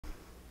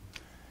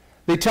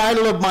The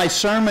title of my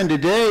sermon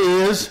today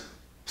is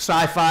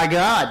Sci Fi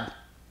God.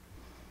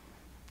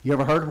 You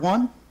ever heard of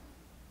one?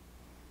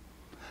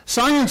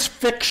 Science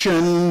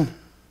fiction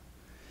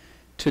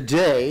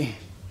today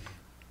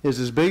is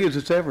as big as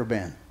it's ever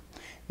been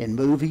in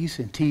movies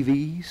and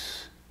TV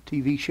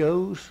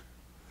shows.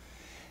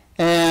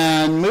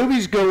 And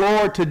movies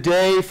galore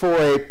today for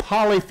a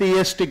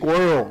polytheistic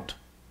world.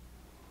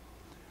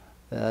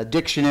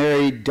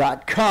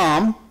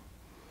 Dictionary.com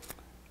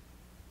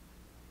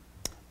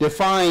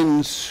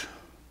defines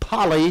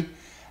poly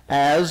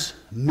as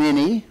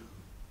many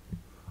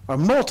or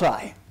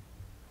multi.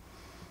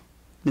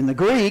 In the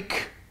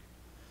Greek,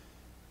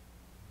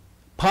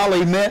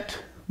 poly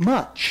meant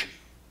much.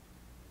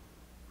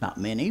 Not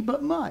many,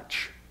 but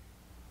much.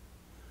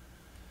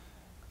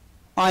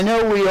 I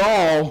know we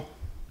all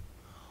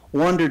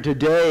wonder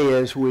today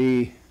as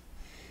we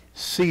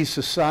see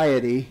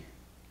society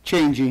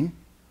changing.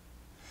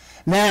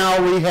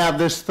 Now we have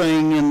this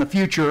thing in the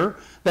future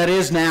that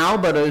is now,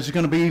 but is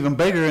going to be even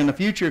bigger in the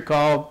future,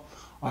 called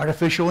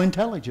artificial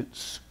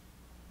intelligence.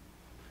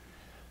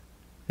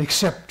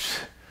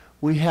 Except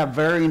we have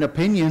varying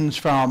opinions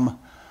from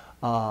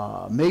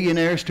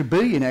millionaires to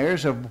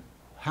billionaires of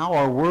how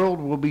our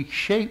world will be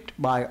shaped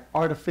by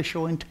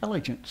artificial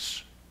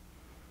intelligence.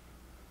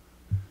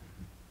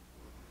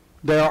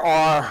 There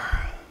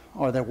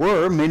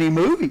were many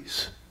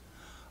movies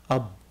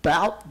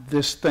about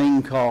this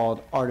thing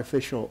called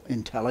artificial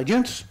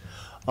intelligence.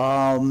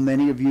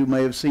 Many of you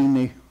may have seen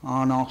the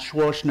Arnold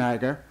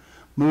Schwarzenegger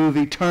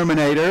movie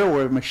Terminator,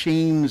 where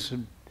machines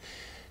had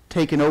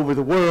taken over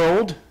the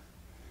world.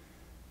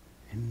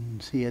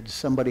 And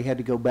somebody had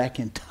to go back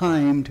in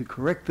time to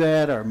correct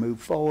that or move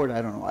forward.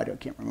 I don't know. I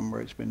can't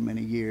remember. It's been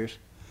many years.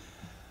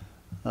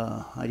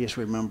 I just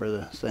remember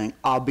the saying,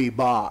 "I'll be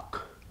back."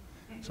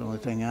 It's the only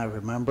thing I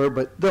remember.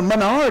 But The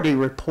Minority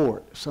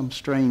Report, some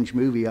strange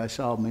movie I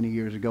saw many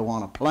years ago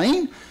on a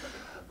plane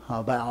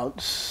about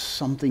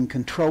something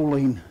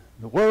controlling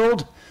the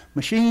world,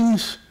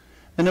 machines.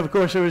 And of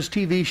course there was a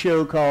TV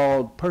show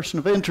called Person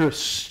of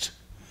Interest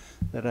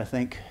that I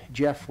think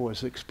Jeff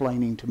was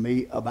explaining to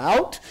me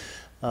about,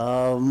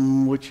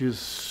 which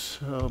is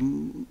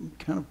kind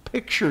of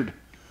pictured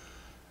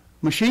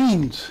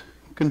machines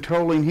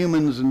controlling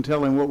humans and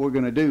telling what we're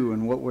going to do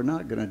and what we're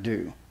not going to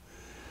do.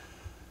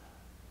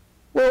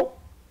 Well,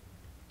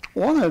 I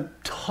want to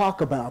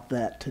talk about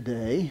that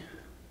today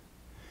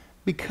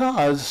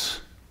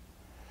because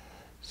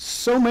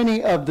so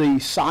many of the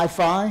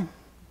sci-fi,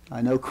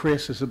 I know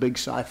Chris is a big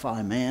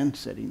sci-fi man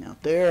sitting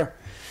out there,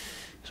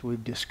 so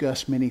we've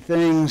discussed many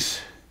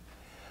things.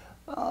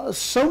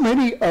 So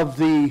many of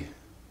the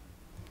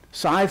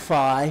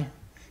sci-fi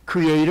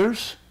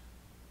creators,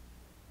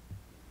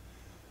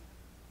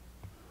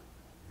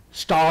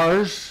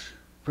 stars,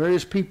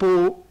 various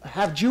people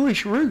have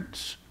Jewish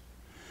roots.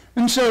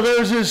 And so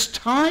there's this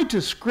tie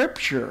to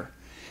Scripture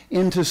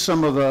into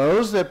some of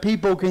those that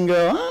people can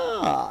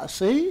go,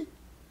 see?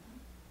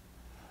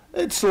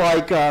 It's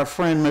like our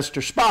friend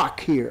Mr. Spock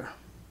here.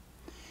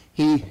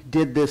 He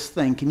did this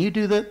thing. Can you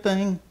do that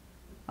thing?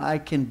 I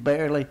can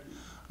barely.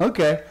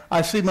 Okay,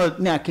 I see.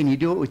 Now, can you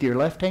do it with your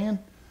left hand?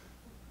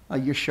 Oh,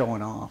 you're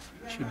showing off.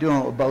 You're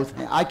doing it with both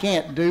hands. I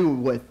can't do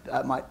with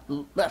my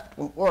left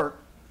won't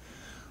work.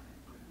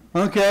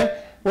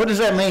 Okay, what does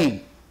that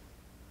mean?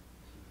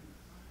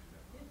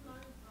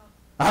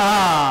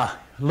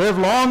 Live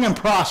long and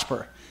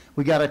prosper.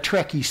 We got a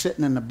Trekkie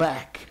sitting in the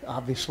back,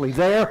 obviously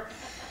there.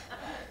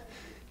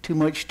 Too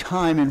much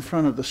time in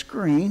front of the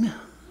screen,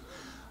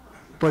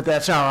 but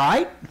that's all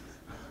right.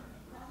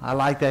 I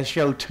like that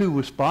show too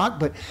with Spock.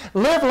 But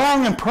live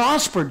long and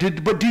prosper.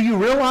 But do you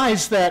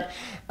realize that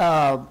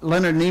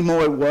Leonard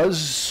Nimoy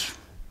was,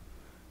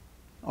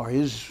 or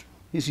is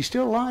he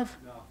still alive?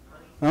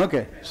 No.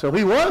 Okay, so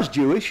he was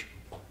Jewish.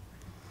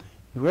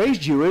 He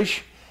raised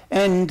Jewish,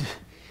 and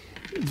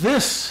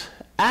this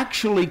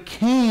actually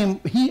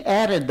he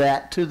added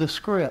that to the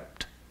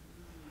script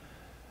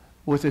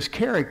with his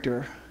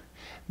character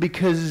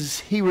because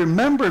he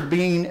remembered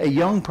being a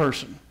young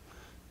person,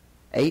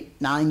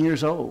 8, 9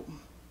 years old.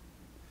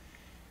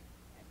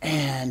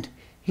 And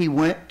he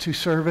went to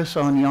service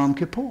on Yom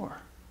Kippur.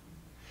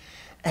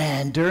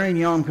 And during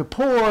Yom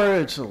Kippur,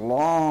 it's a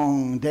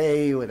long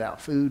day without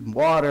food and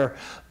water,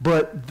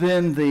 but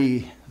then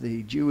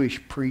the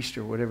Jewish priest,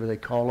 or whatever they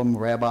call them,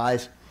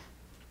 rabbis,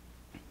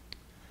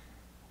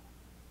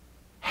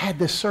 had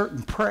this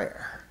certain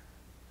prayer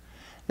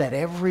that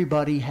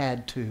everybody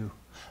had to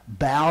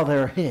bow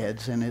their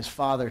heads, and his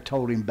father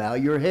told him, bow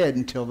your head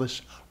until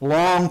this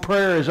long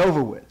prayer is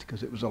over with,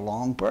 because it was a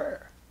long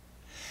prayer.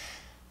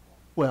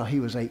 Well, he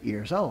was 8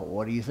 years old.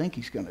 What do you think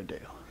he's going to do?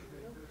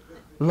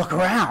 Look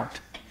around.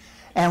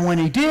 And when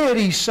he did,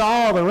 he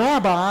saw the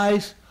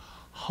rabbis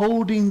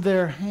holding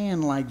their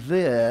hand like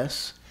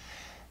this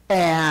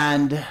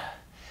and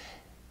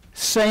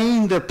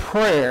saying the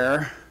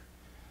prayer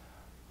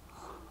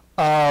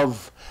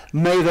of,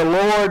 may the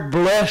Lord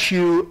bless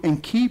you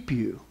and keep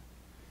you,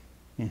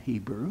 in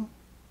Hebrew.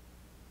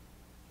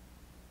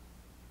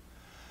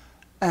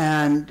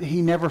 And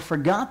he never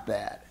forgot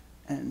that.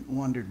 and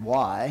wondered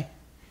why.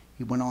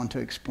 He went on to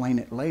explain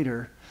it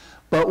later.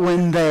 But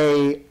when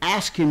they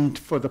asked him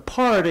for the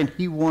part and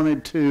he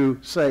wanted to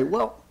say,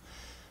 well,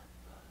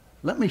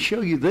 let me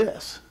show you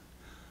this.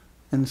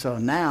 And so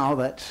now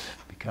that's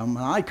become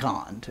an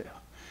icon to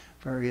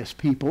various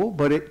people,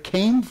 but it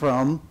came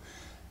from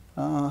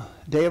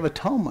Day of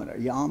Atonement, or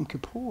Yom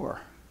Kippur.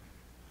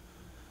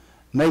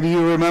 Maybe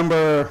you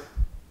remember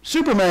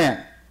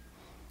Superman.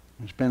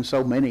 There's been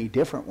so many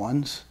different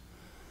ones.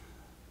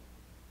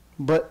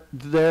 But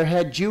there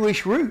had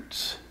Jewish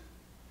roots.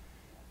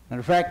 Matter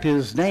of fact,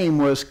 his name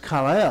was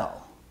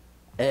Kal-El,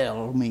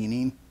 El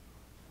meaning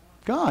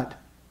God.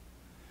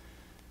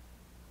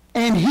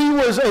 And he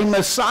was a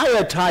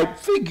Messiah-type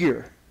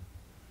figure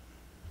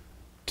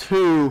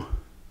to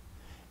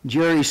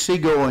Jerry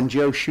Siegel and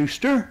Joe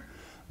Shuster,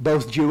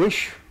 both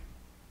Jewish.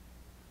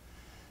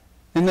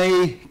 And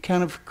they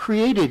kind of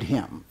created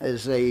him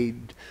as they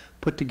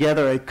put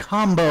together a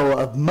combo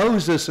of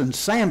Moses and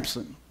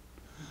Samson.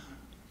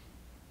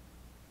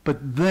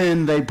 But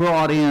then they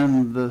brought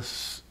in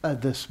this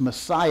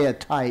Messiah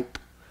type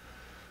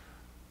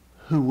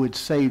who would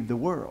save the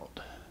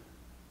world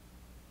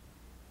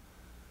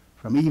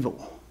from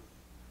evil.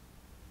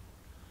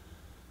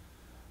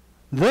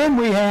 Then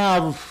we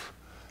have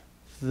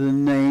the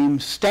name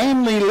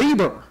Stanley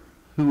Lieber,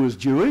 who was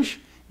Jewish.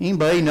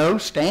 Anybody know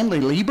Stanley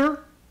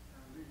Lieber?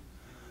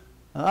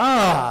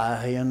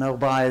 You know,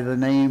 by the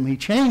name he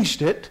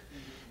changed it.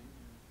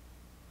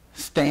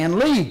 Stan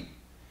Lee.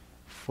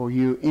 For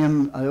you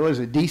was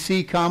it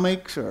DC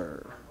Comics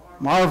or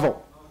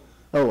Marvel?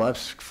 Oh, I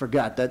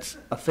forgot. That's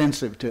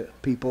offensive to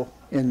people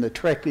in the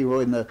Trek,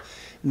 in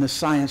the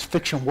science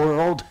fiction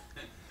world.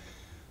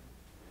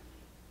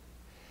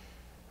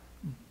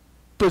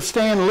 But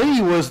Stan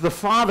Lee was the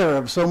father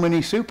of so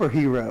many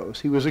superheroes.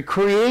 He was a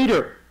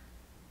creator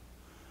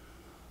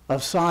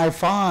of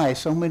sci-fi,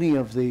 so many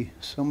of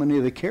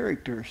the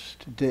characters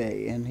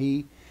today, and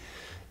he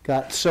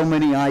got so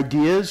many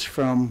ideas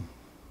from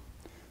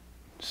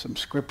some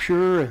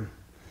scripture and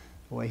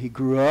the way he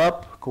grew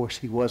up. Of course,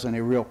 he wasn't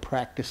a real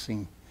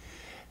practicing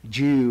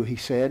Jew, he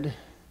said.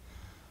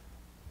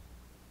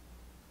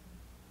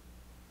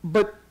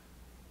 But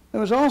there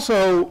was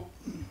also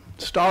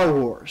Star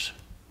Wars.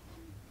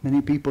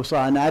 Many people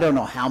saw, and I don't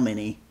know how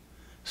many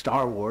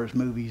Star Wars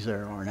movies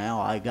there are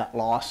now. I got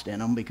lost in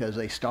them because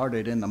they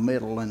started in the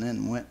middle and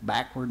then went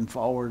backward and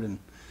forward.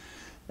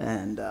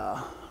 And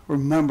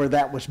remember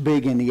that was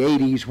big in the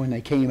 80s when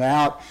they came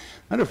out.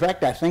 Matter of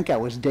fact, I think I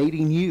was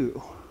dating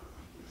you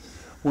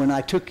when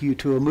I took you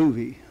to a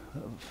movie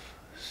of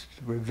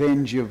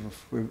Revenge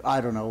of,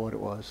 I don't know what it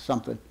was,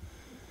 something.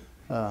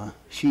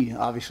 She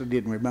obviously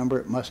didn't remember.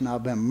 It must not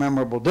have been a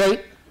memorable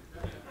date.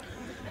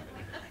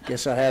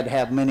 Guess I had to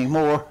have many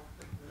more.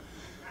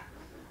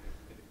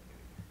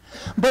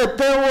 But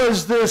there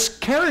was this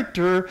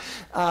character,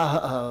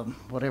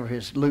 whatever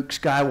his, Luke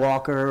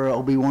Skywalker,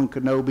 Obi-Wan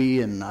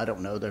Kenobi, and I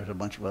don't know, there's a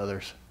bunch of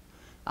others.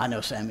 I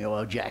know Samuel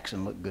L.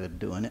 Jackson looked good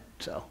doing it,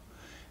 so,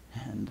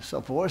 and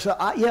so forth. So,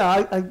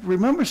 I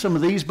remember some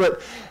of these,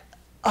 but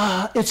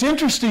it's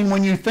interesting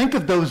when you think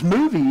of those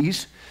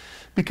movies,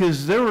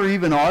 because there were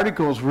even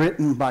articles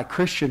written by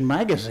Christian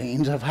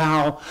magazines of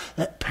how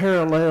that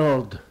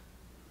paralleled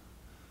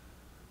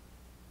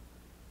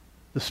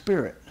the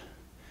Spirit.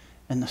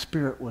 And the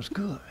Spirit was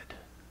good.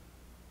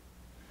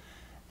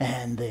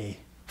 And the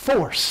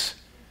force,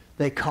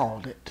 they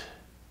called it,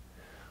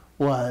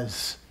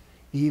 was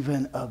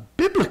even of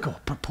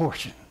biblical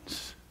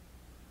proportions.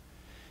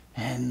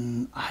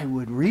 And I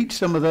would read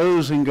some of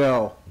those and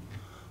go,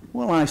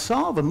 well, I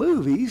saw the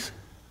movies,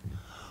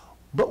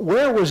 but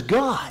where was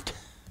God?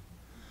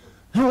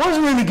 There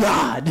wasn't any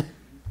God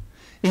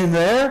in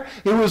there.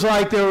 It was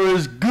like there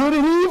was good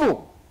and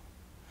evil.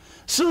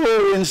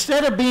 So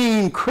instead of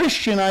being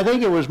Christian, I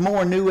think it was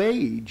more New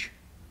Age,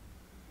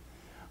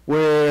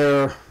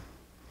 where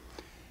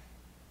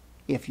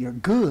if you're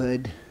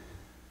good,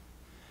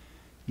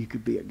 you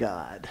could be a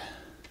god.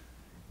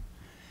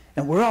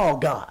 And we're all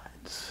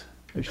gods.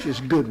 There's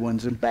just good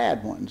ones and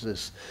bad ones,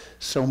 as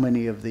so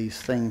many of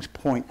these things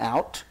point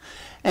out.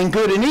 And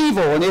good and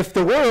evil. And if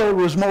the world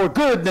was more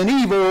good than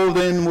evil,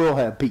 then we'll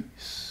have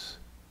peace.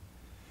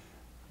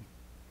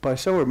 But I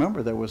still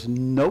remember there was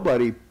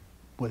nobody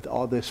with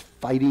all this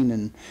fighting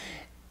and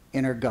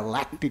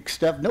intergalactic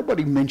stuff.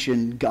 Nobody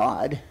mentioned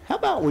God. How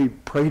about we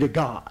pray to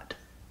God?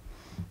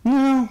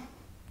 No,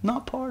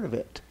 not part of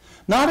it.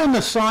 Not in the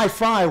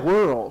sci-fi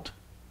world.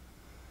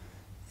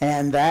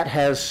 And that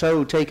has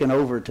so taken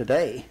over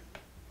today.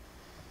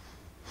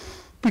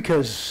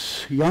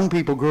 Because young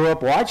people grew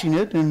up watching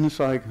it, and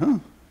it's like,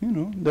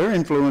 they're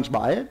influenced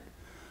by it.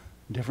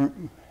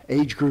 Different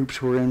age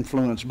groups were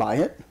influenced by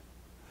it.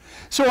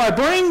 So I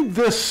bring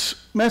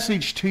this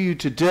message to you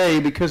today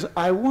because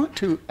I want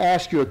to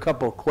ask you a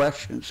couple of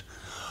questions.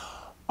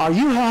 Are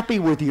you happy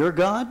with your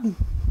God?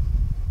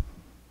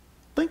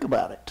 Think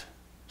about it.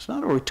 It's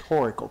not a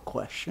rhetorical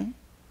question.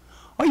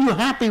 Are you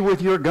happy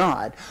with your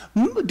God?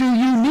 Do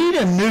you need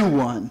a new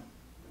one?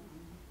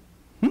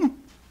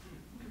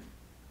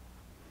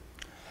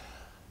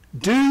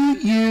 Do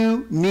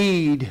you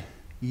need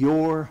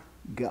your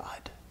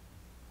God?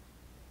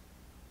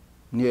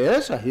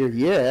 Yes, I hear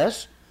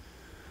yes.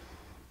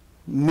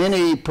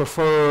 Many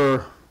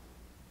prefer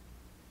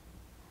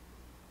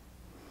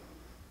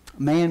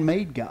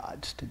man-made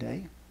gods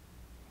today.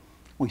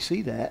 We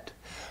see that.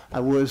 I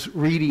was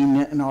reading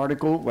an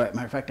article,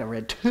 matter of fact, I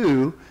read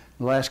two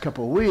the last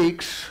couple of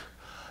weeks,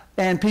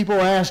 and people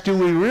asked, do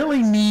we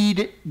really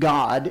need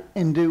God,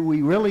 and do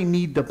we really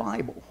need the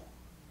Bible?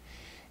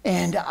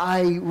 And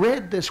I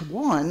read this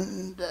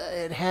one,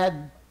 it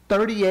had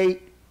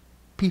 38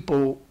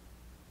 people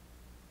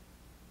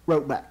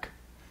wrote back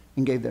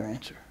and gave their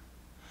answer.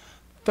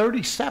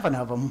 37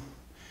 of them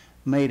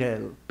made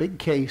a big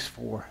case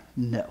for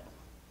no.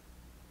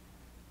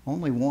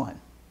 Only one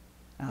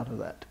out of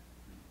that.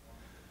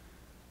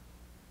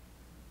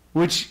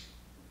 Which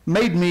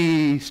made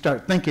me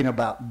start thinking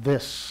about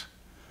this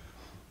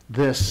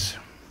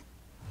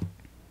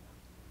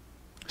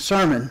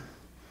sermon,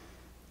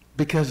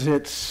 because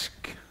it's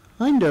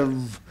kind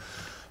of,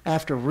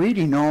 after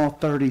reading all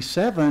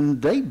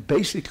 37, they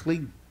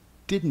basically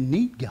didn't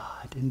need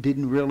God and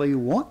didn't really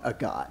want a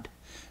God.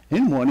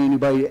 Didn't want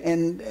anybody.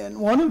 And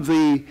one of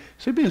the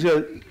recipients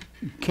said,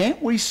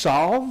 can't we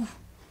solve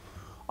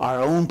our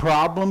own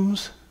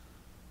problems?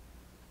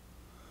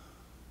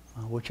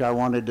 Which I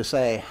wanted to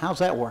say, how's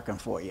that working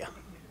for you?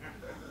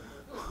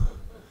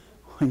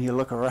 When you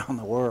look around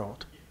the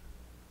world.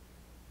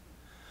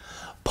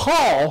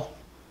 Paul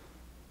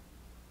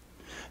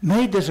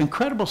made this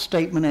incredible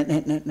statement,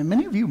 and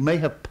many of you may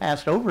have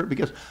passed over it,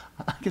 because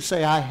I can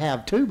say I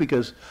have too,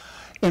 because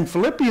in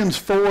Philippians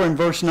 4 and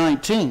verse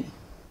 19,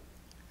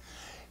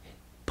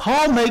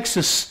 Paul makes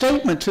a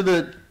statement to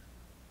the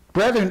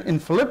brethren in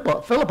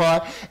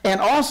Philippi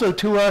and also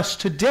to us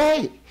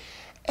today.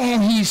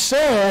 And he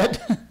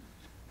said,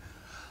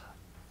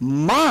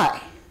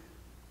 my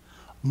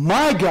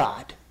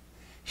God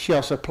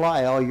shall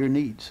supply all your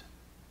needs.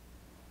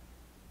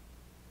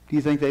 Do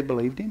you think they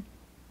believed him?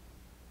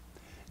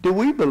 Do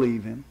we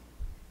believe him?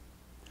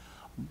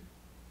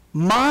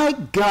 My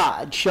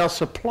God shall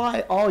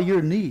supply all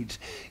your needs.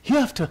 You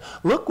have to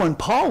look, when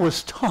Paul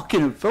was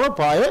talking in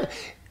Philippi,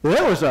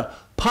 there was a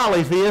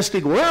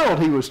polytheistic world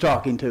he was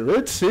talking to.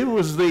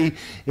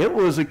 It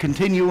was a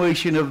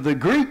continuation of the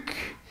Greek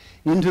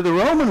into the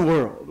Roman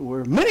world,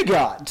 where many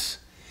gods.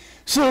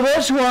 So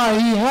that's why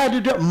he had to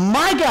do,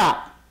 my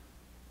God.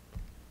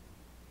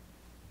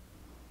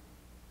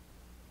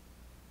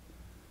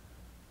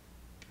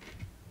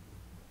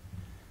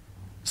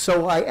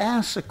 So I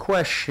ask a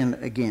question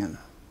again,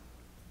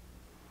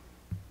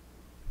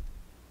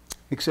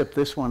 except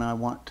this one I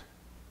want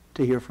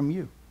to hear from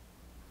you.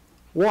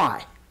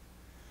 Why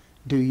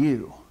do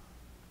you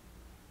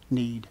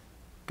need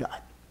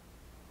God?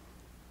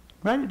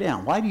 Write it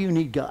down. Why do you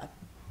need God?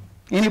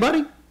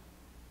 Anybody?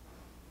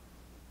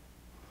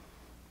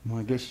 Well,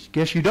 I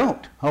guess you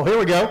don't. Oh, here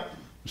we go.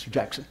 Mr.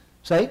 Jackson.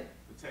 Say?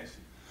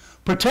 Protection.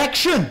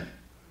 Protection.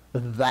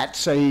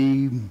 That's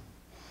a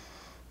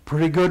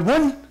pretty good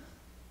one.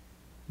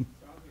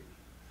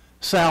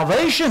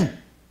 Salvation.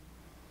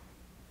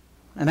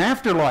 An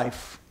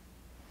afterlife.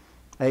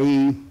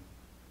 A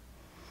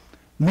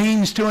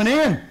means to an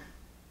end.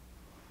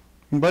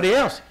 Anybody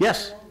else?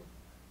 Yes?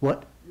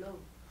 What? Love.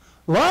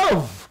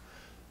 Love.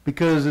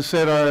 Because it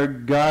said our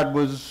God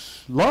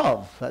was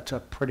love. That's a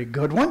pretty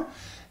good one.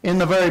 In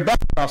the very back,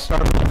 I'll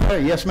start right there.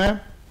 Yes, ma'am?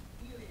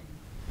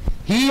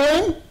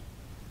 Healing.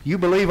 You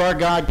believe our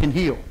God can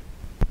heal?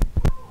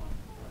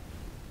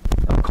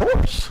 Of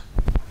course.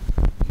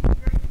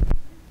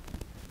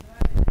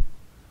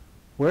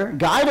 Where?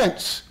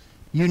 Guidance.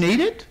 You need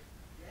it?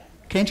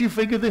 Can't you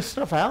figure this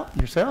stuff out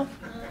yourself?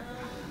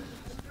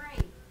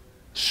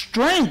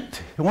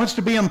 Strength. It wants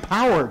to be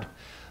empowered.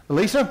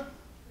 Lisa?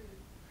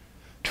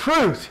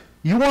 Truth.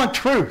 You want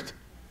truth.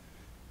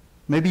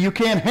 Maybe you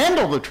can't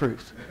handle the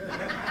truth.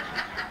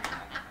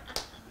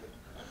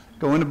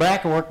 Go in the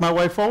back and work my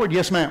way forward.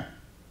 Yes, ma'am.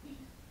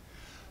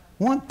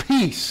 Want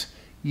peace.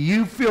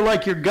 You feel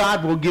like your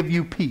God will give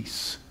you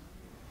peace.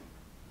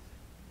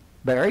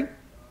 Barry?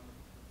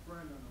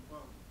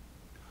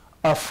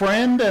 A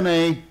friend and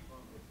a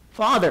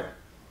father.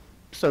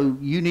 So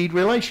you need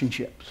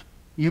relationships.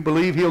 You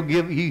believe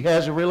he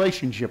has a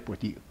relationship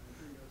with you.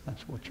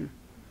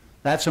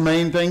 That's the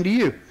main thing to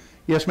you.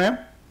 Yes, ma'am?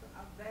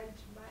 Avenge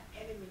my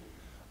enemies.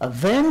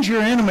 Avenge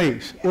your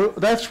enemies. Yes. Well,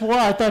 that's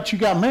why I thought you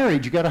got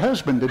married. You got a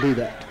husband to do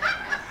that.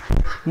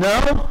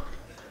 No?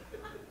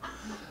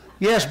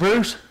 Yes,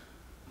 Bruce?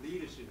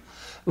 Leadership.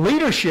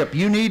 Leadership.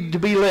 You need to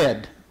be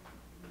led.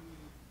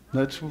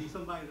 That's Need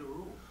somebody to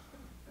rule.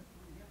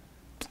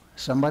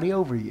 somebody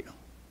over you.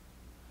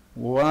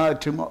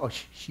 What? Tomorrow?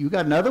 You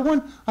got another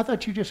one? I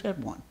thought you just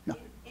had one. No.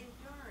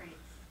 Endurance.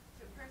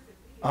 To persevere.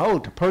 Oh,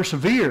 to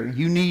persevere.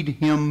 You need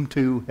him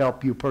to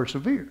help you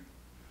persevere.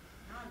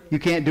 You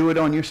can't do it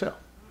on yourself.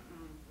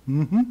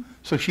 Mm-hmm.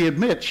 So she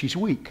admits she's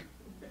weak.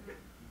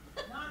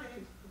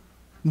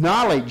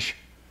 Knowledge.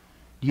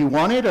 Do you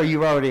want it or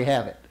you already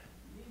have it?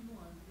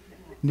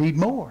 Need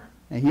more.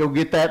 And you'll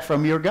get that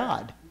from your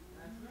God.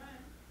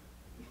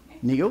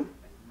 Neil?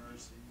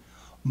 Mercy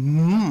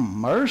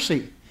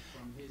Mercy.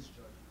 from his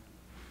judgment.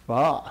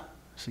 Ah,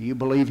 so you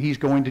believe he's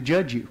going to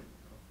judge you.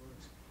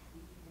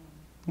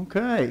 Of course.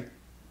 Okay.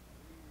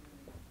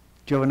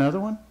 Do you have another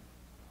one?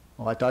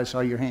 Oh, I thought I saw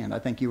your hand. I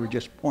think you were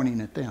just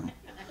pointing at them.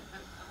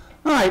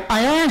 All right,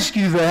 I asked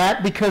you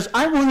that because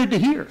I wanted to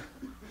hear.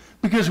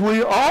 Because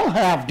we all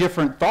have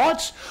different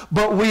thoughts,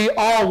 but we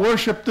all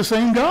worship the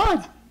same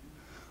God.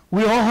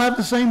 We all have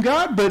the same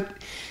God,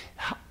 but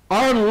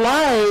our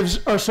lives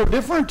are so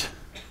different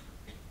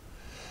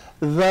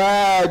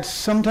that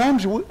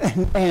sometimes,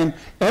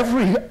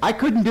 I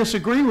couldn't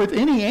disagree with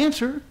any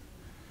answer.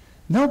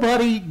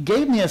 Nobody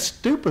gave me a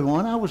stupid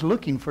one. I was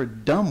looking for a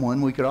dumb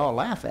one we could all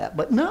laugh at,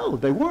 but no,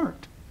 they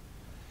weren't.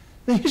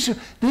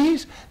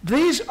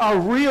 These are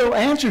real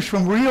answers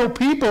from real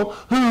people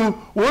who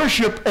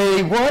worship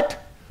a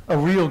what? A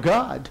real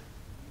God.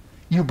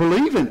 You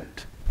believe in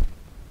it.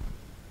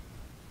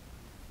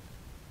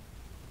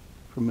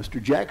 From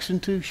Mr. Jackson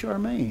to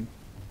Charmaine.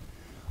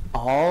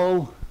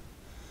 All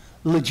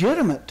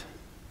legitimate,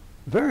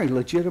 very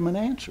legitimate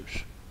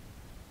answers.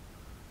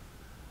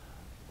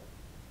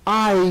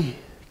 I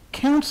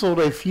counseled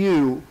a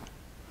few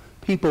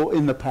people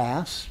in the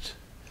past.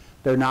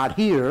 They're not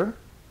here.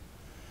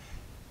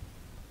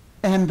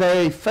 And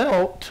they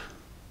felt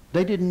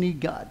they didn't need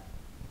God.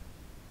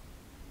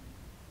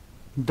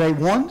 They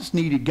once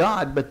needed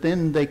God, but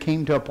then they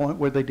came to a point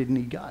where they didn't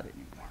need God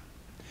anymore.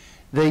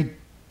 They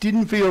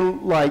didn't feel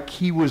like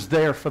he was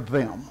there for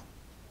them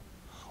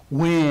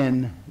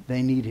when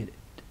they needed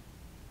it.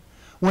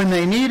 When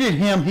they needed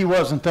him, he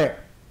wasn't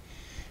there.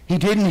 He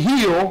didn't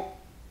heal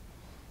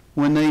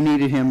when they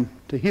needed him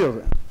to heal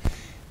them.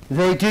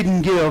 They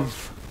didn't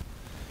give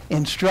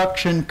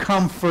instruction,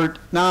 comfort,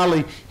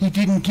 knowledge. He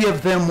didn't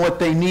give them what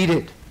they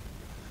needed.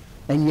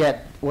 And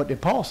yet, what did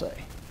Paul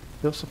say?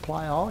 He'll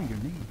supply all your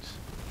needs.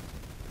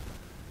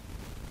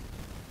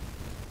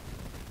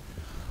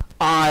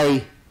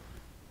 I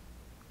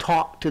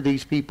talked to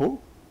these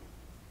people,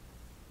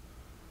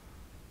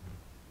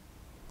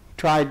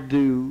 tried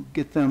to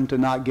get them to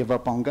not give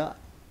up on God.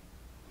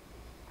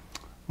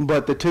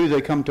 But the two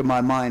that come to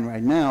my mind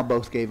right now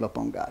both gave up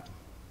on God.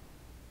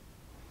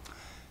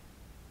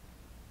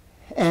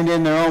 And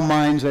in their own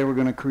minds, they were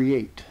going to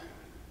create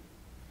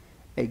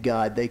a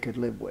God they could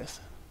live with.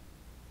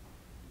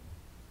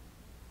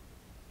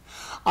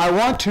 I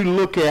want to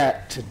look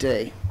at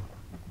today,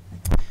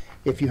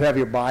 if you have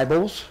your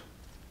Bibles,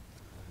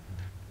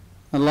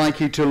 I'd like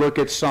you to look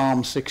at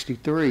Psalm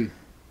 63.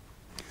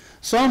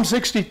 Psalm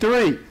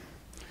 63.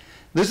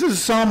 This is a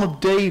Psalm of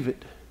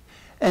David.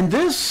 And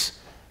this,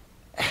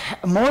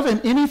 more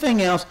than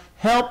anything else,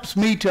 helps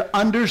me to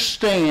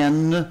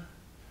understand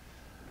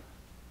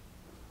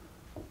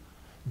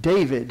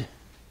David.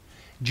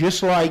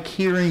 Just like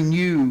hearing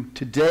you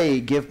today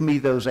give me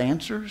those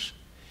answers,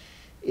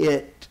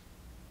 it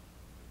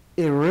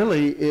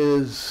really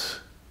is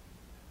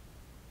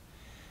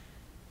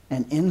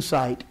an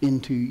insight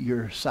into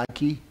your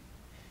psyche,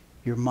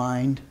 your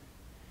mind,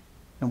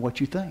 and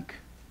what you think.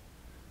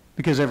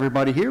 Because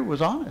everybody here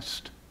was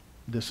honest.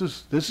 This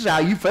is how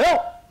you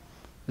felt.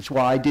 That's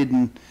why I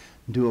didn't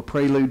do a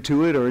prelude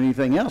to it or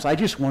anything else. I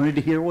just wanted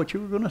to hear what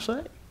you were going to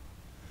say.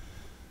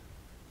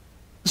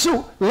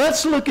 So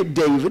let's look at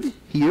David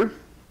here.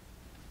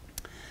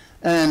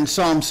 And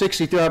Psalm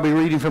 63, I'll be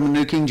reading from the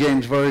New King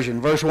James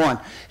Version. Verse 1.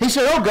 He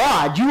said, "Oh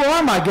God, you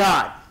are my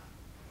God."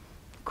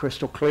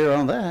 Crystal clear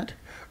on that.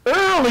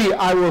 "Early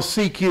I will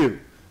seek you."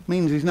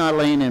 Means he's not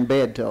laying in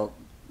bed till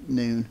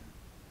noon.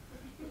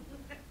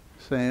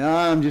 Saying,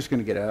 I'm just going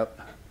to get up.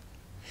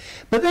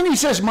 But then he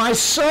says, "My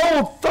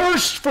soul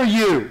thirsts for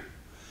you."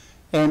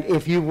 And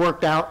if you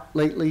worked out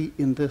lately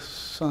in this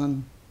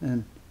sun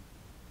and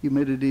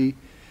humidity,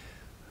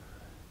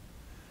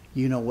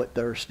 you know what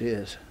thirst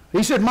is.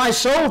 He said, "My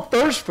soul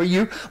thirsts for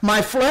you.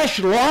 My flesh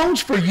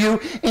longs for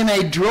you in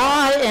a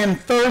dry and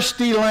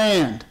thirsty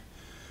land."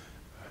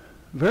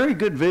 Very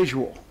good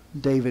visual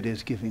David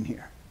is giving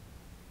here.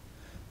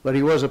 But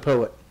he was a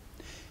poet.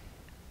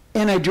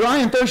 In a dry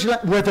and thirsty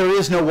land where there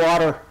is no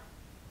water.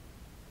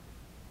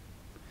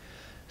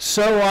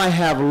 "So I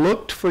have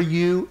looked for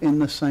you in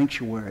the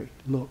sanctuary."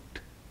 Looked.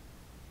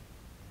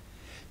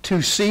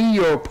 "To see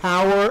your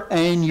power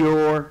and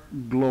your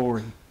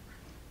glory."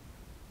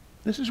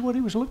 This is what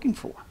he was looking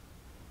for.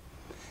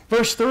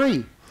 Verse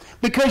 3.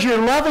 "Because your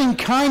loving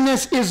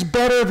kindness is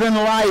better than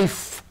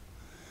life."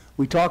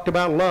 We talked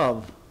about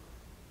love.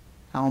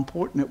 How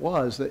important it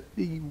was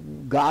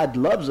that God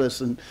loves us,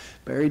 and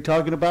Barry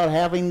talking about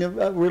having a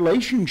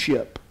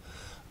relationship,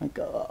 like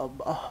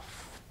a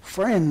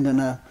friend and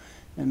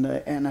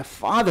a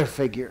father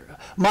figure.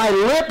 "My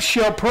lips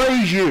shall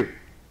praise you.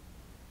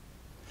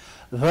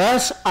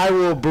 Thus I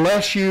will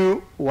bless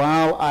you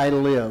while I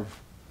live."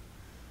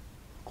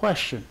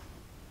 Question.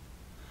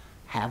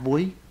 Have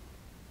we?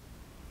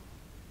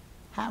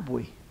 Have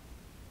we?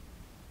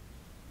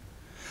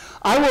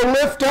 "I will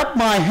lift up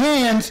my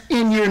hands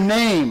in your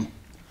name."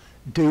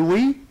 Do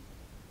we?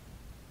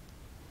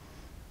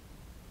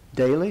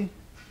 Daily?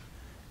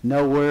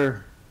 Know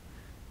where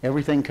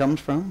everything comes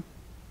from?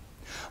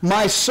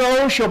 My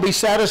soul shall be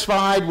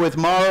satisfied with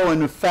marrow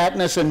and with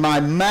fatness, and my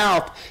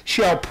mouth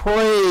shall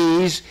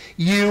praise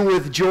you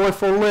with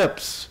joyful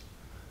lips.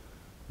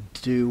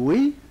 Do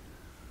we?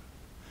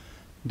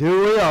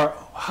 Do we? Or,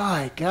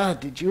 why, God,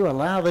 did you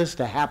allow this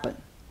to happen?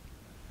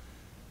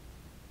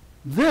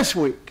 This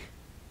week,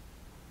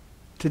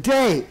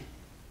 today.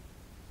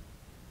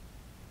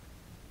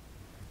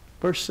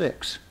 Verse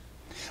 6.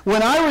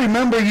 When I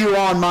remember you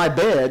on my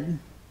bed,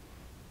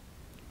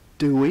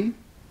 do we,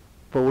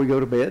 before we go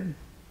to bed?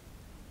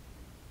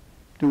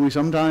 Do we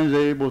sometimes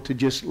able to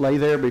just lay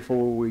there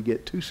before we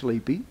get too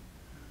sleepy,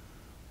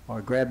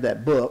 or grab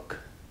that book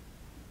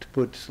to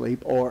put to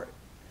sleep, or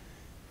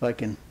if I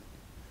can,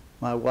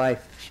 my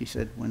wife, she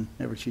said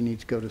whenever she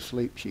needs to go to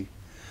sleep, she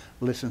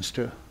listens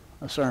to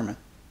a sermon,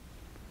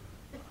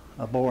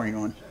 a boring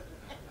one.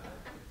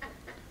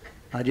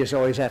 I just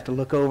always have to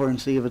look over and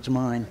see if it's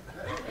mine.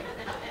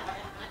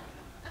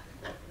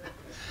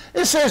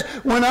 It says,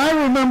 when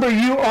I remember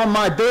you on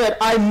my bed,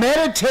 I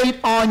meditate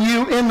on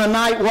you in the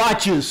night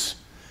watches.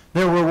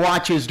 There were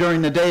watches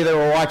during the day, there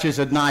were watches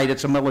at night.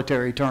 It's a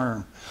military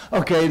term.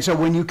 Okay, and so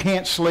when you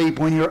can't sleep,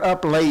 when you're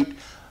up late,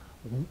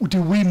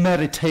 do we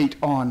meditate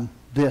on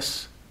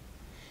this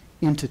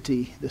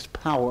entity, this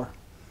power,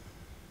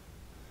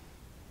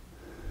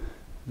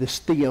 this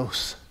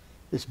theos,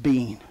 this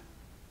being?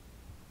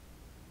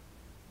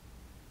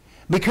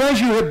 Because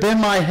you have been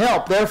my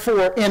help,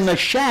 therefore in the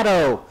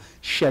shadow,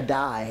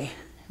 Shaddai,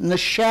 in the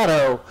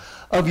shadow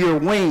of your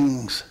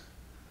wings,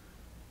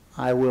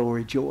 I will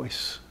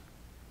rejoice.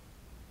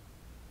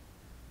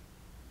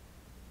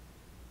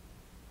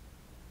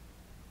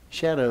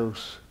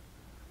 Shadows,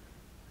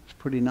 it's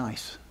pretty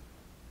nice.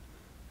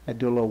 I had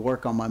to do a little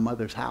work on my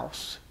mother's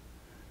house.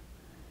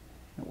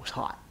 It was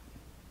hot.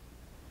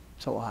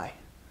 So I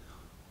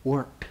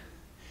worked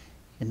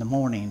in the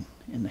morning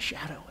in the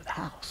shadow of the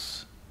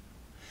house.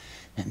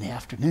 In the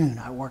afternoon,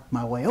 I worked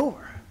my way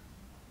over.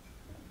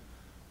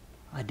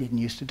 I didn't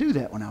used to do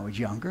that when I was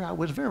younger. I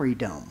was very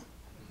dumb.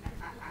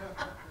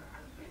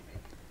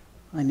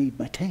 I need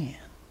my tan.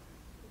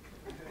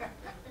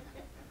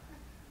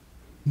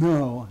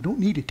 No, I don't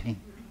need a tan.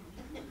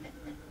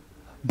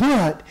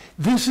 But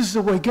this is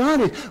the way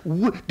God is.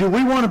 Do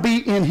we want to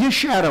be in his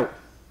shadow?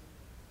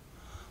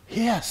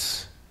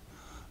 Yes.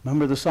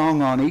 Remember the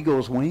song On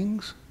Eagle's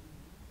Wings?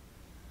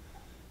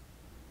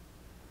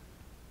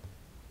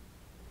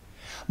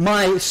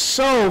 My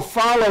soul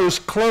follows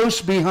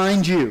close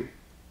behind you.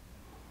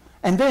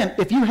 And then,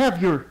 if you have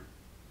your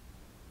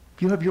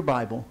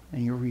Bible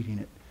and you're reading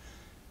it,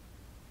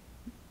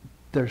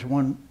 there's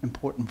one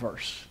important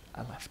verse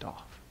I left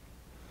off.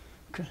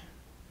 Okay?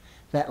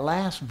 That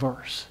last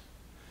verse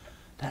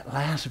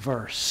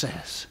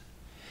says,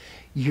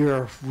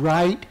 your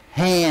right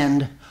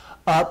hand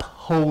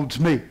upholds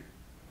me.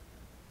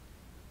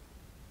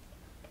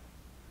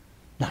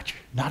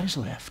 Not his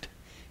left,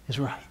 his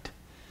right.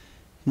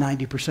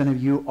 90%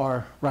 of you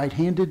are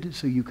right-handed,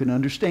 so you can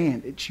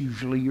understand. It's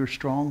usually your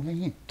strong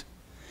hand.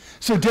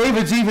 So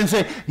David's even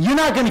saying, you're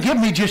not going to give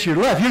me just your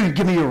left. You're going to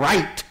give me your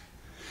right.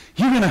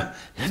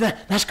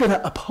 That's going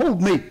to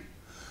uphold me.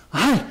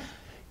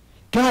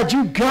 God,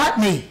 you got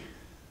me.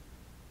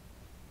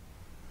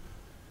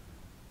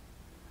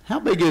 How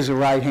big is the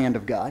right hand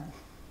of God?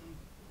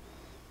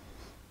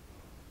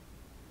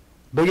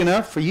 Big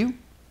enough for you?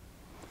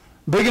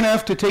 Big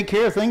enough to take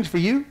care of things for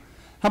you?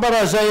 How about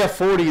Isaiah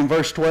 40 and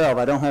verse 12?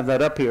 I don't have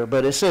that up here,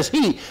 but it says,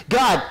 he,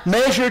 God,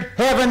 measured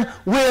heaven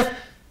with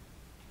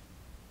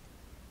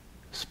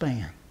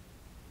span.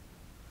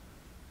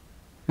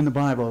 In the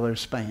Bible, there's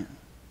span.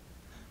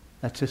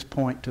 That's this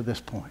point to this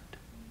point.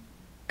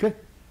 Okay?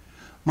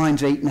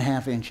 Mine's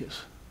 8.5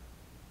 inches.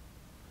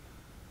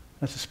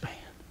 That's a span.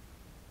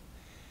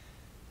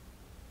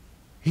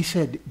 He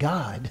said,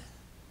 God,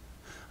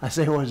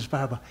 Isaiah was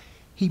inspired by,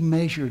 he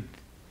measured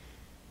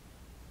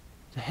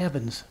the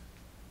heavens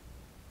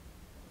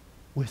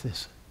with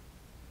this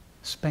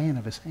span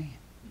of his hand.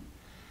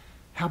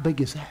 How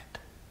big is that?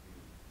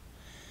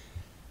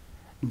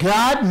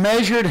 God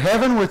measured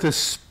heaven with a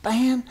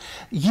span.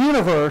 This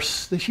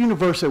universe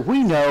that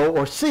we know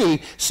or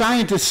see,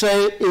 scientists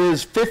say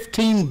is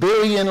 15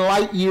 billion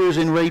light years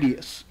in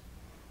radius.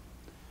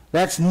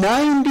 That's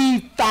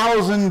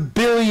 90,000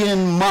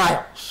 billion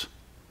miles.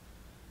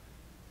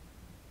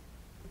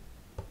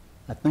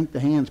 I think the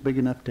hand's big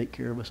enough to take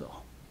care of us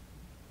all.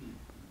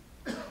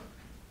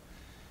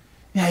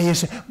 Yeah, you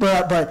say,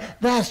 but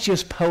that's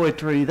just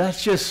poetry.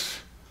 That's just...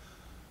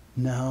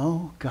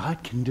 No,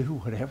 God can do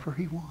whatever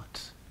he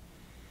wants.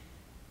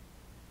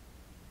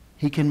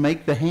 He can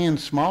make the hand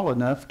small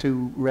enough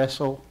to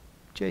wrestle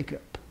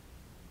Jacob.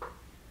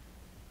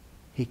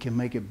 He can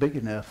make it big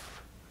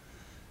enough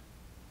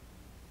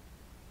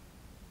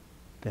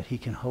that he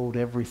can hold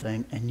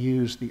everything and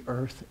use the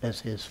earth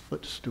as his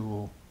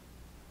footstool.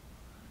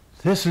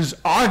 This is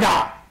our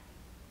God.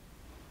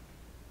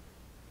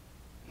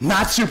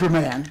 Not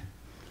Superman.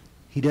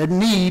 He doesn't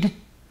need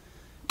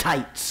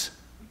tights.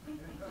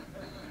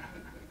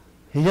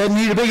 He doesn't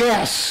need a big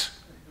S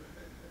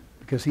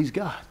because he's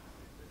God.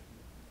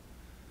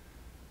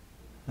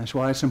 That's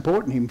why it's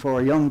important even for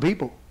our young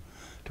people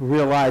to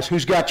realize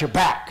who's got your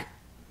back.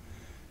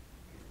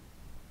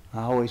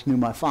 I always knew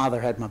my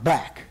father had my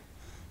back.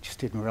 Just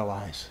didn't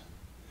realize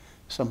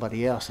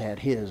somebody else had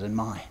his and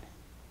mine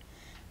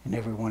and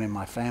everyone in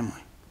my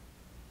family.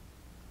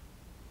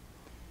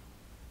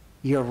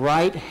 Your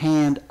right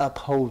hand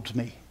upholds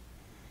me.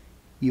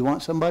 You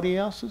want somebody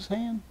else's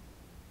hand?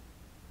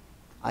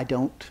 I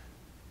don't.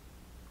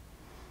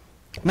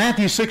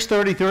 Matthew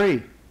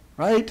 6:33,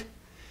 right?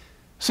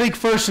 Seek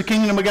first the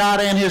kingdom of God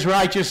and his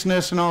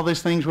righteousness, and all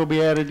these things will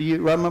be added to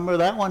you. Remember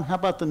that one? How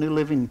about the New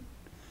Living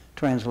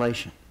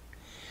Translation?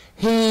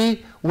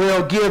 He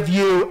will give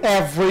you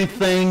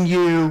everything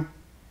you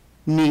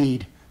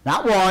need.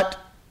 Not want,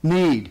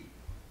 need.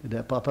 Did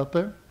that pop up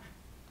there?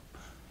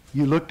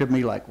 You looked at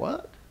me like,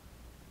 what?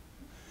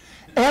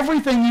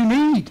 Everything you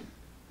need.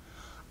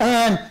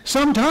 And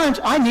sometimes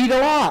I need a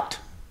lot.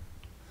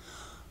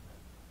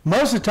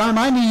 Most of the time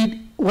I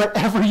need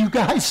whatever you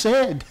guys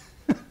said.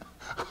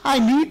 I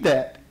need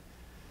that.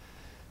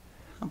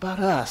 How about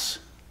us?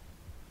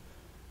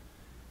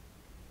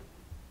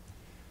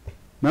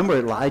 Remember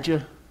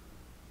Elijah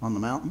on the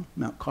mountain,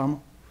 Mount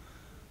Carmel?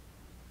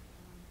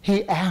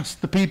 He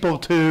asked the people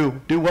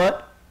to do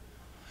what?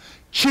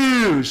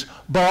 Choose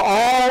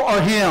Baal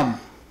or him.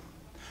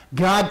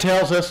 God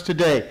tells us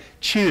today,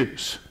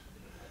 choose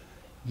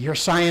your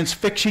science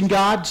fiction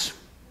gods,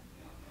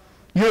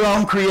 your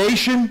own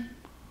creation,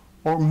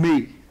 or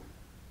me.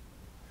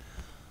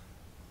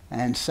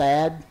 And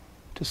sad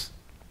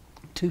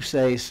to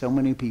say, so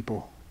many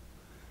people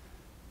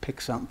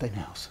pick something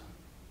else.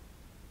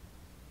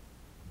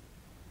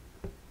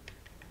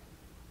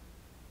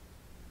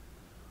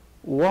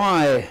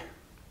 Why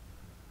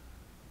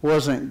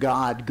wasn't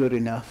God good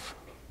enough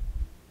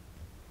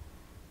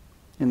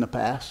in the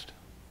past?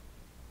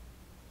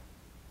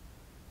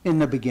 In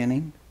the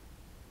beginning?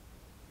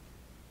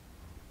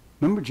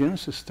 Remember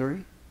Genesis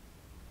 3?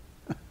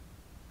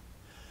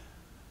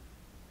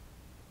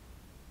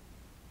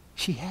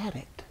 She had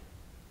it.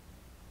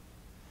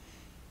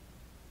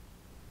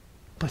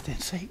 But then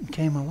Satan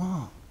came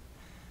along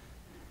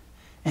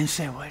and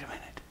said, wait a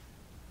minute.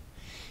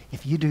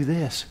 If you do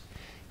this,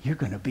 you're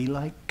going to be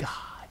like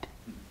God.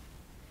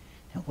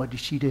 And what did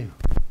she do?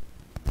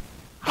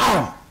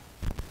 I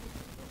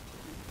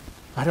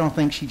don't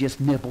think she just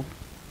nibbled.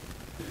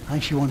 I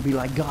think she wanted to be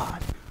like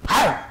God.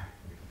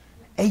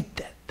 Ate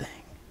that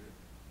thing.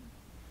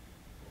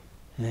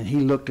 And then he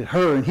looked at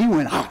her and he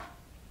went,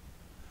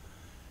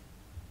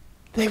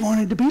 They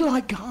wanted to be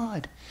like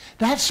God.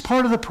 That's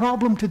part of the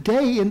problem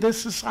today in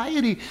this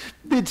society.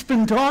 It's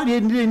been taught,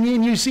 and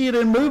you see it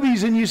in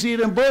movies, and you see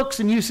it in books,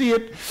 and you see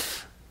it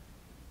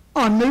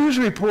on news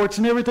reports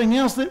and everything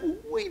else, that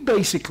we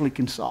basically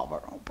can solve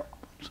our own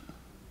problems.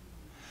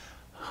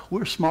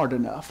 We're smart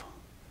enough.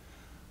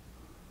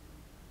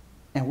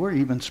 And we're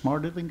even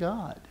smarter than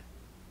God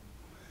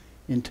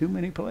in too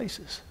many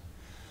places.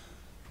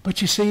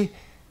 But you see,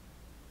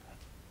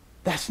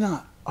 that's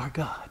not our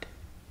God.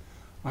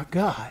 Our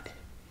God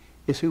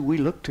is who we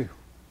look to,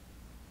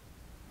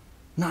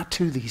 not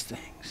to these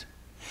things.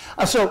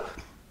 So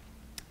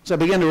I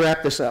begin to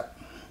wrap this up.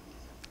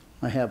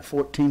 I have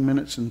 14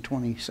 minutes and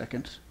 20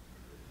 seconds,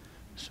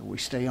 so we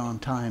stay on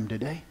time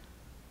today.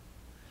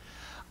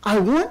 I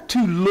want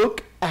to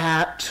look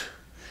at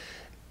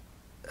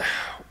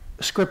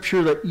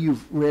scripture that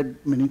you've read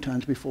many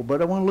times before,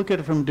 but I want to look at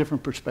it from a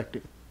different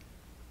perspective.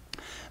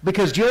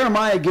 Because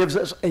Jeremiah gives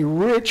us a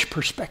rich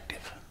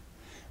perspective,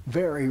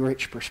 very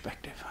rich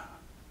perspective.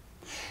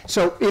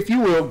 So if you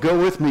will, go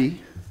with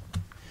me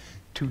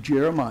to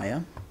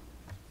Jeremiah.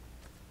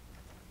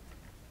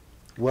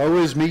 Woe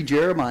is me,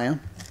 Jeremiah.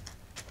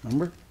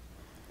 Remember?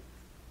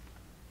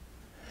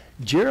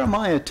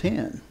 Jeremiah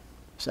 10.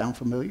 Sound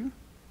familiar?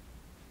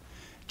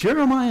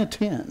 Jeremiah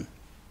 10.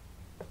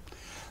 I'd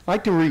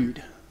like to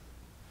read.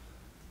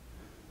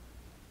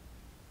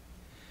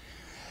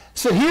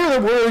 So hear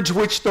the words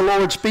which the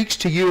Lord speaks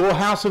to you, O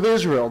house of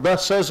Israel.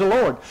 Thus says the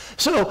Lord.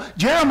 So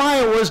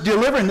Jeremiah was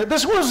delivering.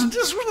 This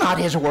was not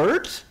his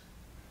words.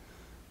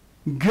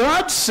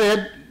 God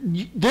said,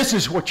 this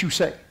is what you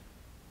say.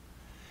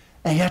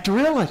 And you have to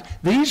realize,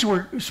 these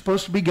were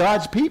supposed to be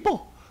God's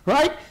people,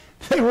 right?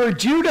 They were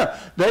Judah.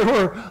 They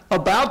were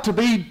about to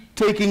be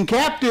taken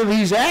captive.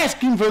 He's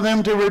asking for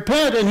them to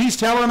repent, and he's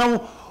telling them,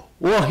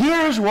 well,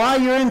 here's why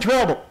you're in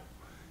trouble.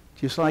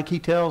 Just like he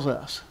tells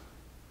us.Chuck,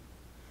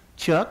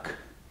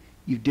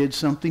 you did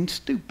something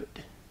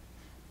stupid.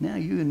 Now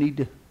you're going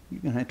to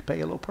have to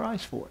pay a little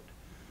price for it.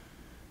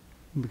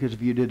 Because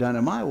if you'd have done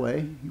it my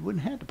way, you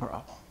wouldn't have the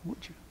problem,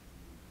 would you?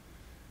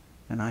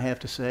 And I have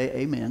to say,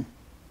 amen.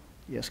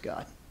 Yes,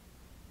 God.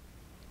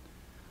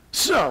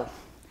 So,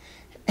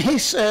 he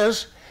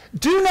says,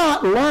 do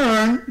not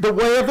learn the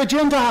way of the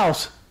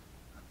Gentiles.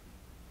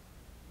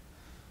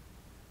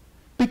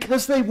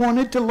 Because they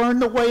wanted to learn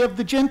the way of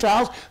the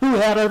Gentiles who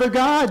had other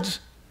gods.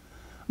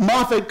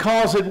 Moffat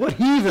calls it what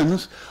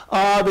heathens.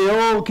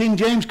 The old King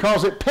James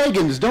calls it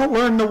pagans. Don't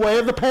learn the way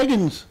of the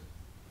pagans.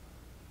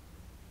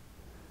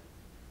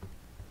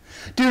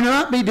 Do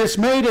not be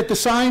dismayed at the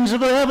signs of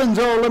the heavens.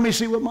 Oh, let me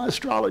see what my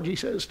astrology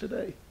says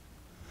today.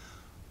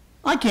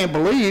 I can't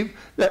believe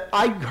that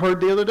I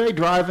heard the other day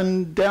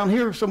driving down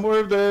here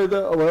somewhere,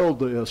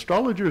 the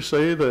astrologers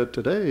say that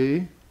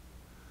today.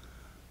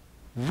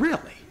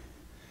 Really?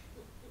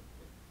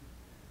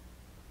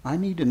 I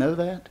need to know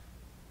that.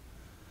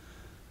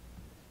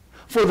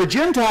 For the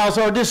Gentiles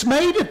are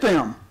dismayed at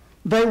them.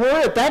 They were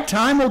at that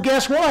time. Well,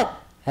 guess what?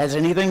 Has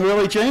anything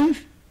really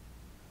changed?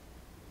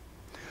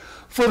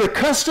 For the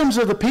customs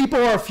of the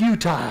people are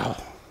futile.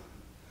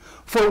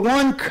 For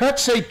one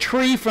cuts a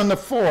tree from the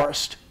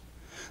forest,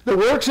 the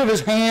works of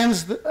his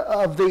hands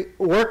of the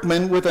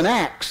workman with an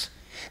axe.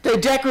 They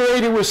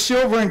decorate it with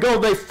silver and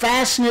gold. They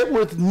fasten it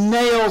with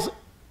nails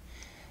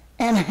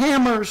and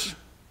hammers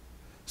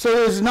so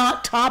it does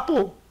not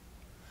topple.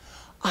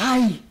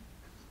 I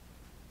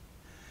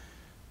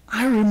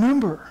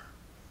remember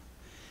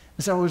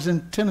as I was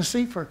in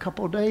Tennessee for a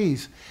couple of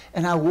days,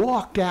 and I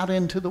walked out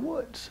into the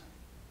woods,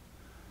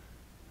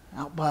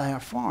 out by our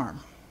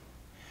farm.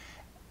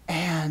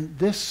 And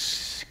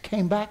this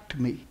came back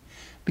to me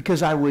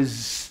because I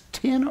was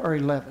 10 or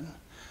 11.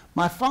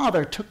 My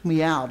father took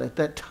me out at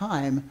that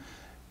time,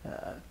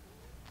 a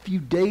few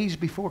days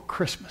before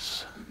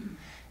Christmas,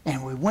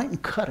 and we went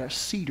and cut a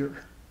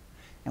cedar,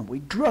 and we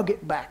drug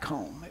it back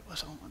home. It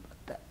was only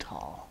about that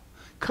tall.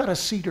 Cut a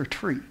cedar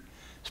tree.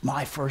 It's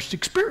my first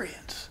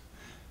experience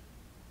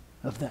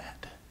of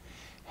that.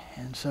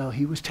 And so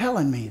he was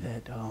telling me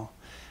that,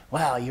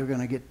 wow, you're going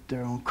to get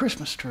their own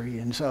Christmas tree.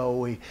 And so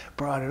we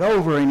brought it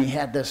over, and he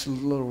had this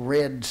little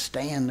red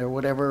stand or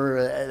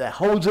whatever that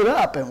holds it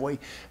up, and we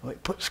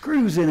put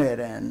screws in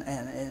it and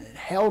it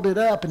held it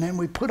up, and then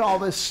we put all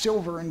this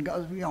silver and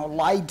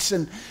lights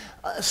and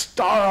a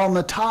star on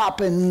the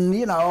top, and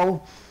I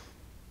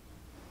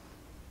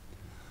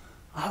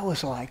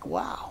was like,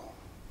 wow.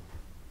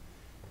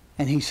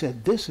 And he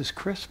said, this is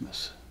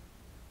Christmas.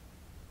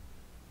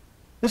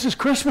 This is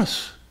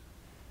Christmas.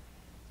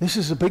 This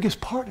is the biggest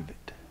part of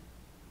it.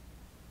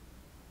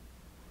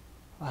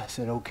 I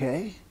said,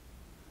 okay.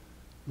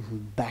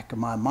 Back of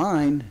my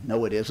mind,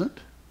 no, it isn't.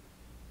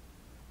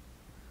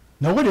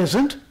 No, it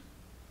isn't.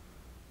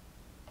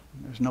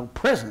 There's no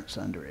presents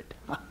under it.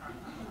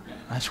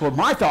 That's what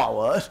my thought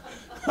was.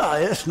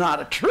 It's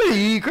not a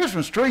tree,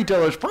 Christmas tree,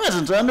 till there's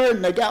presents under it,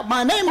 and they got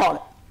my name on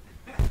it.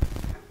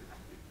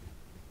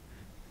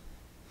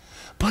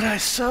 But I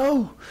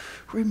so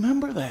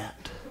remember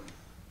that.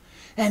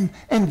 And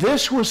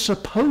this was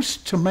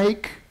supposed to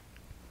make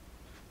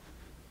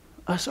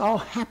us all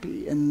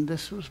happy, and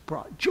this was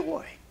brought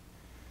joy.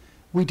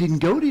 We didn't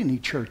go to any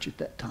church at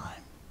that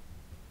time.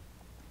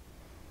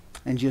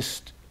 And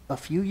just a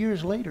few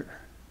years later,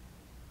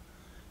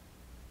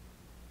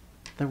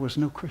 there was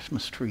no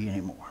Christmas tree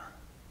anymore.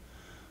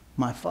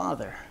 My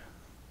father,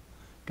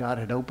 God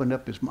had opened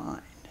up his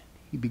mind.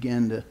 He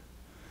began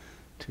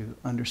to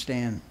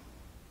understand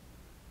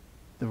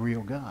the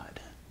real God.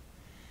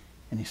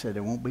 And he said,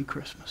 there won't be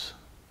Christmas.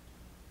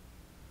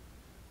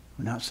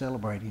 We're not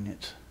celebrating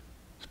it.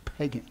 It's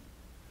pagan.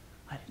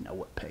 I didn't know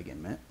what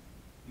pagan meant.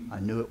 I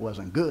knew it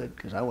wasn't good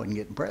because I wasn't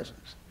getting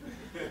presents.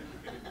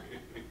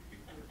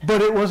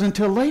 But it wasn't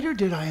until later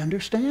did I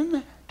understand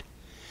that.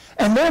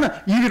 And then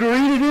you could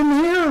read it in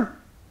here.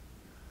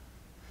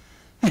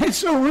 And it's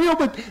so real,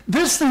 but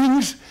this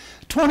thing's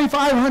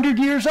 2,500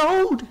 years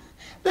old.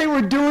 They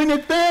were doing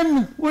it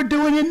then. We're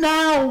doing it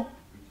now.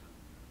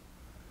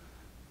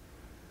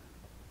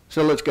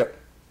 So let's go.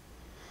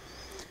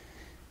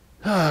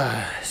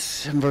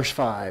 Verse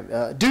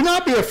 5. Do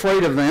not be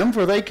afraid of them,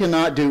 for they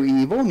cannot do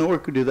evil, nor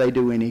do they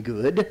do any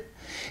good.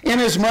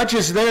 Inasmuch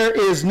as there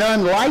is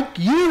none like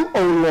you,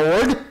 O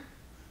Lord.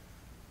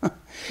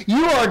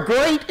 You are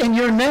great, and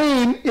your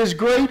name is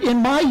great in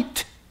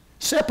might.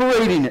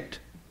 Separating it.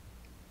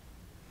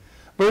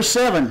 Verse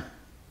 7.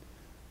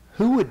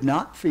 Who would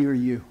not fear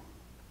you,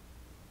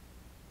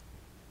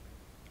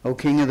 O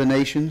King of the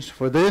nations?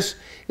 For this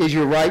is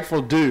your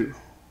rightful due.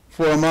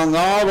 For among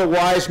all the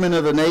wise men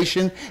of the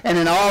nation and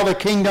in all the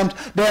kingdoms,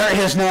 there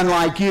is none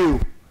like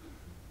you.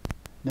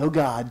 No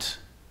gods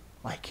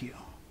like you.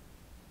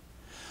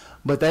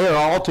 But they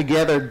are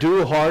altogether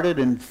dull-hearted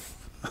and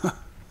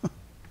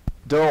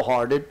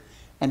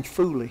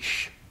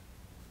foolish.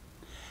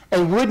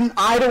 A wooden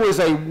idol is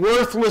a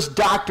worthless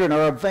doctrine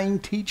or a vain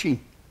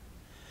teaching.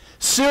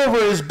 Silver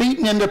is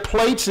beaten into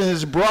plates and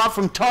is brought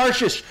from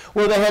Tarshish,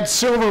 where they had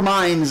silver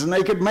mines, and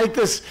they could make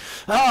this,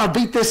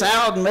 beat this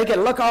out and make it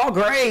look all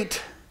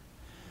great.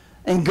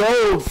 And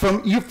gold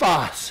from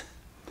Euphas,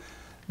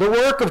 the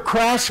work of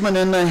craftsmen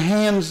in the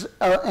hands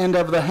and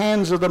of the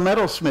hands of the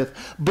metalsmith.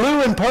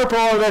 Blue and purple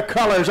are their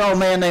colors. Oh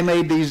man, they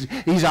made these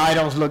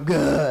idols look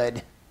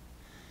good.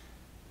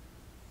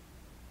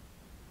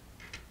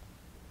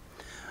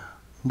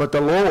 But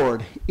the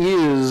Lord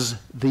is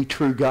the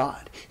true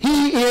God.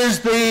 He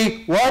is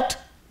the what?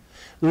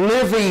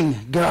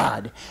 Living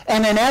God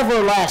and an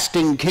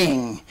everlasting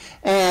King.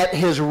 At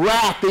his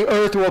wrath the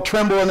earth will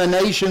tremble and the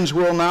nations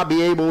will not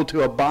be able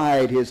to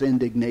abide his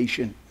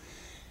indignation.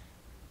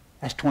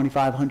 That's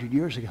 2,500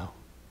 years ago.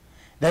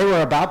 They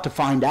were about to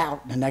find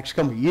out in the next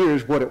couple of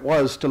years what it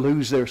was to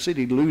lose their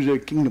city, to lose their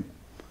kingdom.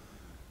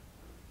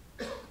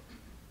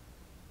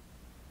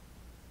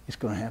 It's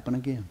going to happen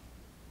again.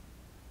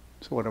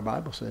 That's what our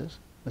Bible says.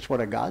 That's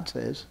what our God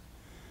says.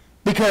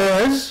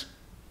 Because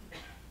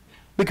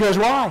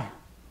why?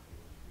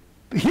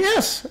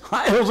 Yes,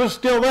 idols are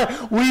still there.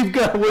 We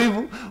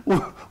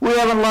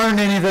haven't learned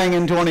anything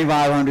in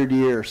 2,500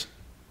 years.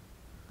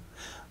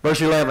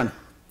 Verse 11.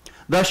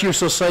 Thus you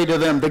shall say to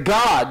them, the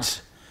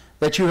gods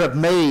that you have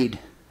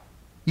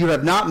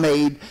not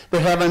made, the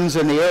heavens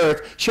and the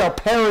earth, shall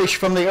perish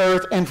from the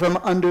earth and from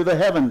under the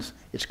heavens.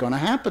 It's going to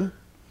happen.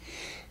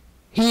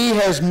 He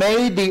has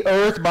made the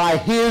earth by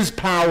his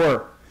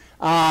power.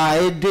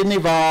 It didn't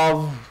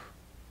evolve.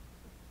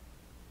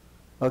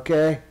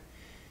 Okay?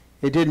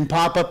 It didn't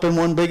pop up in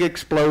one big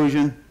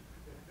explosion.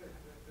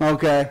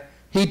 Okay?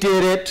 He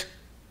did it.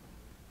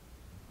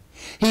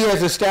 He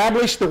has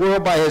established the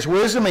world by his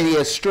wisdom, and he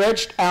has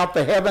stretched out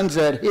the heavens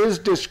at his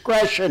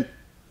discretion.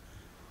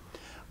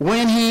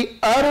 When he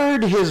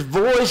uttered his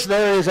voice,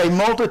 there is a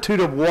multitude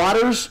of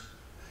waters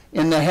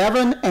in the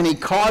heaven, and he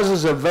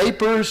causes the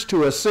vapors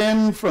to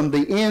ascend from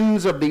the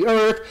ends of the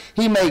earth.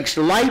 He makes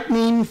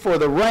lightning for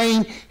the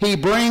rain. He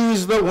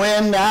brings the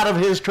wind out of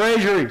his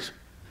treasuries.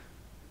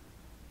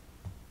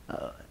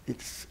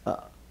 It's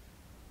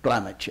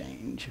climate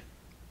change.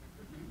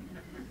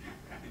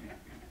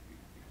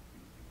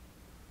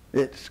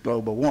 It's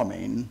global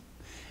warming.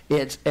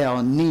 It's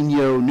El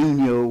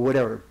Nino,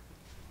 whatever.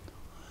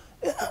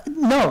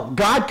 No,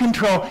 God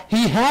control.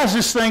 He has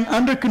this thing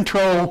under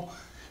control.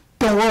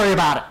 Don't worry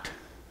about it.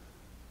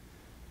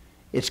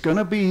 It's going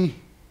to be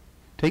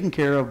taken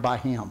care of by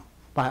him,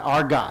 by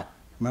our God.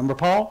 Remember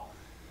Paul?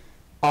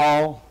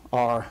 All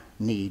our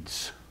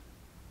needs.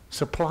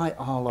 Supply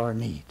all our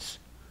needs.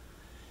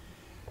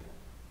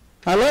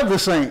 I love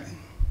this thing.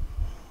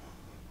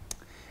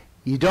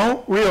 You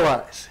don't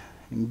realize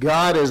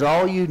God is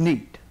all you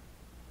need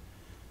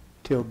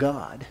till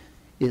God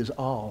is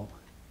all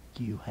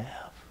you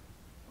have.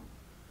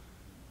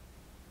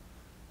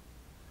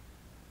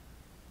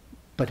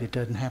 But it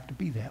doesn't have to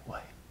be that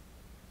way.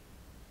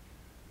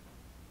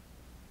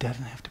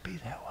 Doesn't have to be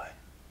that way.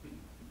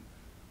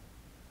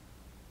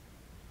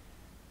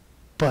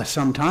 But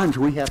sometimes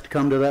we have to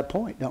come to that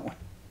point, don't we?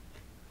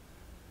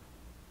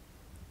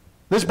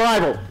 This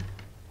Bible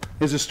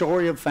is a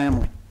story of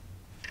family.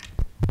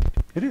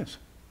 It is.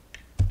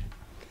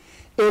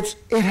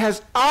 It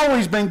has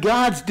always been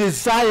God's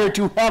desire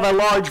to have a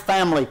large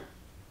family.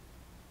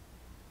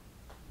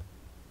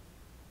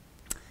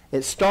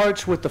 It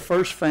starts with the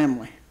first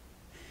family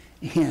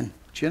in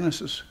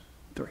Genesis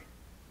 3.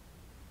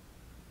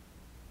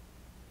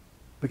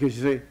 Because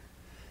you see,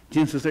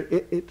 Genesis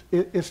 3,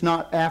 it's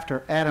not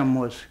after Adam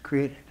was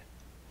created.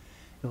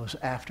 It was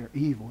after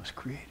Eve was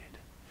created.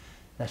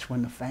 That's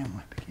when the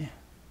family began.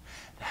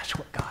 That's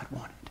what God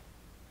wanted.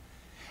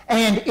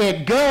 And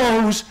it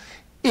goes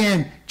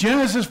in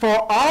Genesis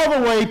 4 all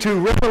the way to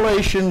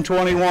Revelation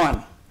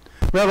 21.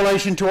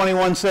 Revelation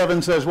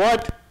 21:7 says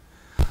what?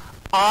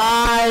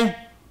 I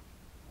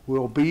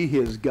will be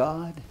his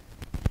God,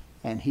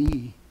 and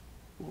he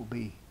will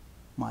be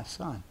my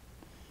son.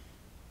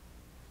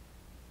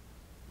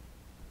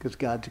 Because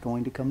God's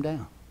going to come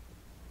down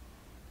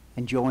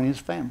and join his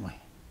family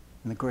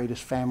in the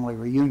greatest family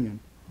reunion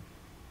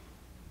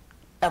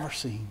ever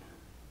seen.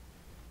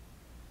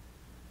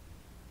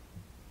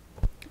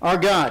 Our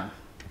God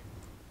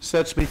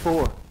sets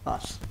before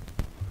us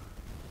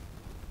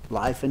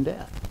life and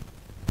death.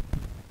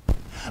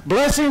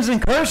 Blessings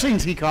and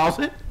cursings, he calls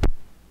it.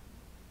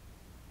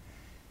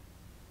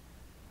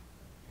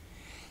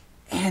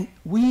 And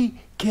we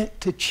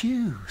get to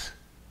choose.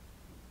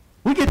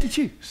 We get to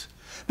choose.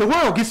 The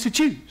world gets to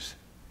choose.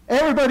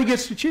 Everybody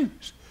gets to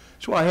choose.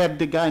 That's why I had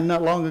the guy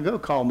not long ago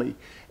call me.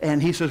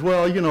 And he says,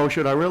 well,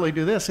 should I really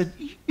do this? I said,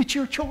 it's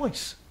your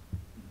choice.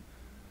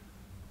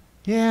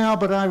 Yeah,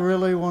 but I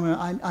really want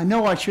to, I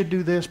know I should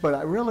do this, but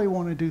I really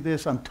want to do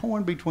this. I'm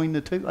torn between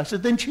the two. I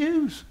said, then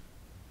choose.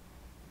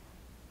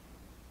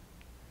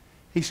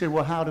 He said,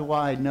 well, how do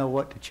I know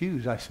what to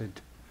choose? I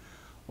said,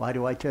 why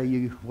do I tell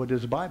you what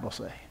does the Bible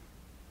say?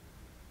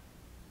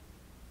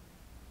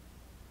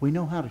 We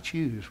know how to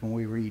choose when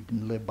we read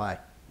and live by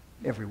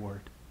every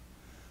word.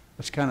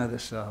 It's kind of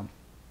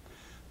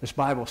this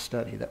Bible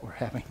study that we're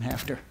having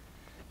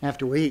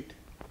after we eat.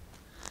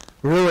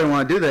 We really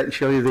want to do that and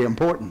show you the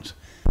importance.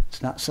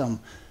 It's not some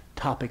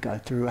topic I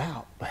threw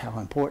out, but how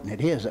important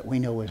it is that we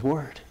know his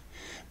word.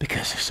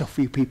 Because there's so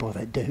few people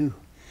that do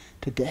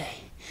today.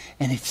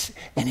 And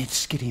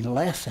it's getting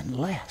less and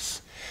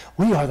less.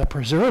 We are the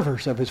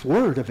preservers of his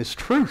word, of his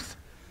truth.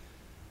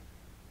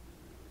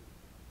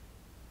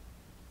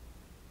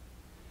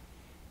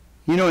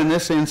 In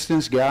this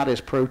instance, God is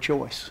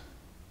pro-choice.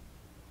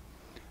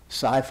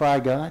 Sci Fi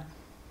God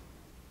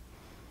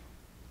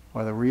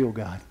or the real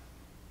God?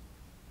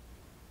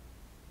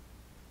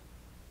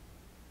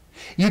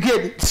 You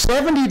get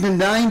 70 to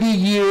 90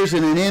 years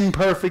in an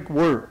imperfect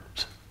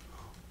world,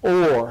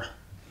 or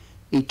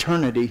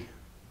eternity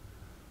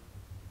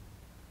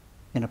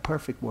in a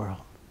perfect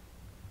world.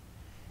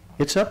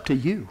 It's up to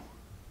you.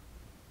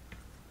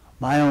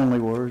 My only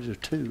words are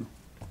two.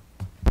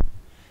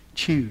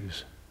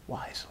 Choose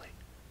wisely.